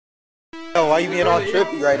Why you being all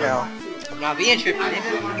trippy right now? I'm not being trippy,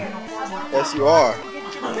 nigga. Yes, you are.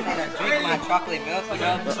 I'm gonna drink my chocolate milk, you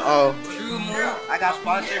know? Trumoo, I got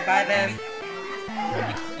sponsored by them.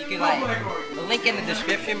 You can like, the link in the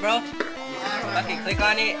description, bro. Fucking click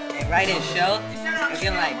on it and write in shell. You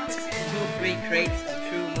get like 2 free crates of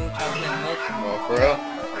Trumoo chocolate milk. Oh, for real?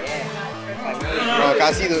 Yeah. Like, Bro, can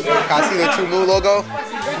I see the Trumoo logo? Oh,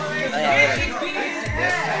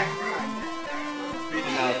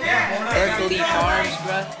 yeah. Berkeley Farms,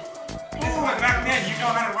 bro. Back then, you know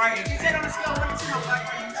how to write it. You said on a scale of 1 to 10, I'm black,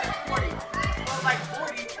 you said 40. Well, like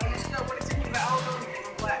 40, on a scale of 1 to 10, you're like, oh, no,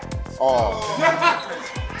 I'm black. Oh.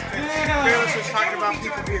 Fearless was talking about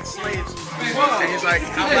people being slaves. And he's like,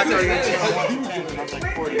 how black are you? On 1 to 10, and I was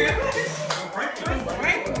like 40.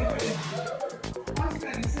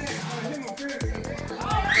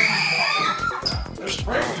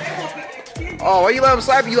 Oh, why you let him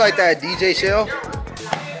slap you like that, DJ Shell?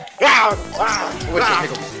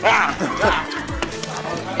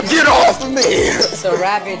 Get off of me! It's a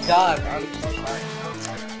rabid dog.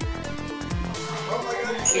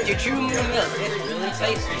 Get your Trumoo milk. It's really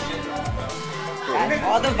tasty. Has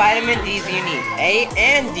all the vitamin D's you need. A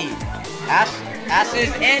and D.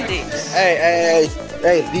 Acids and D's. Hey,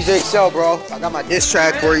 DJ Shell, bro. I got my diss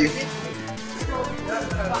track for you.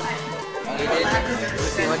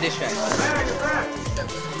 What diss track?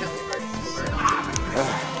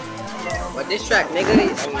 What diss track, nigga?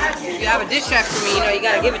 If you have a diss track for me, you know you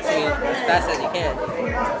gotta give it to me as fast as you can.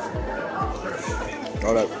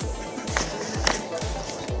 Hold up.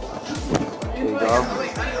 Here you go.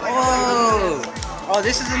 Oh,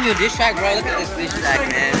 this is a new diss track, bro. Look at this diss track,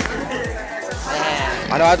 man.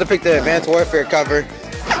 I know I have to pick the Advanced Warfare cover.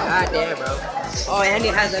 God damn, bro. Oh, and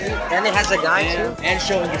it has a guy too. And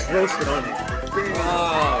Sheldon gets roasted on it.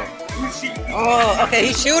 Oh, okay,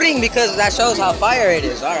 he's shooting because that shows how fire it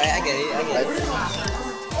is. Alright, I get it.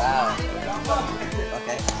 Wow.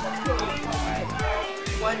 Okay. Alright.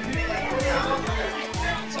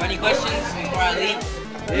 So any questions before I leave?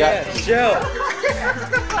 Yeah, Shell.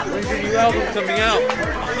 When's your new album coming out?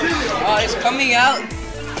 Oh, it's coming out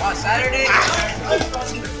on Saturday.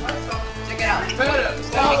 Check it out. It's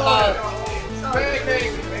gonna be called...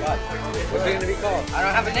 What's it gonna be called? I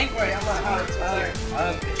don't have a name for it.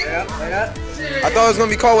 Wait up. I thought it was gonna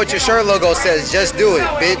be called what your shirt logo says. Just do it,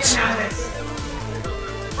 bitch.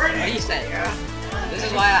 What do you say? This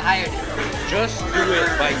is why I hired you. Just Do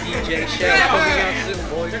It by DJ Shell. Coming out soon,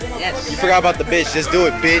 boys. Yes. You forgot about the bitch. Just do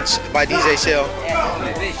it, bitch, by DJ Shell.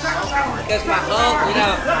 Yeah, bitch. Because my hoe, you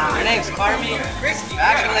know, her name's Carmen. Her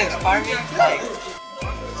actual name's Carmen. Like,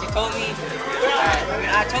 she told me,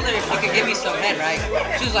 I told her if she could give me some head, right?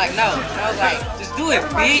 She was like, no. And I was like, just do it,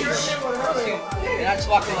 bitch. And I just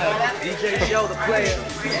walked away. DJ Shell, the player.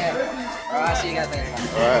 Yeah. Alright, I'll see you guys later.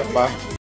 Alright, bye.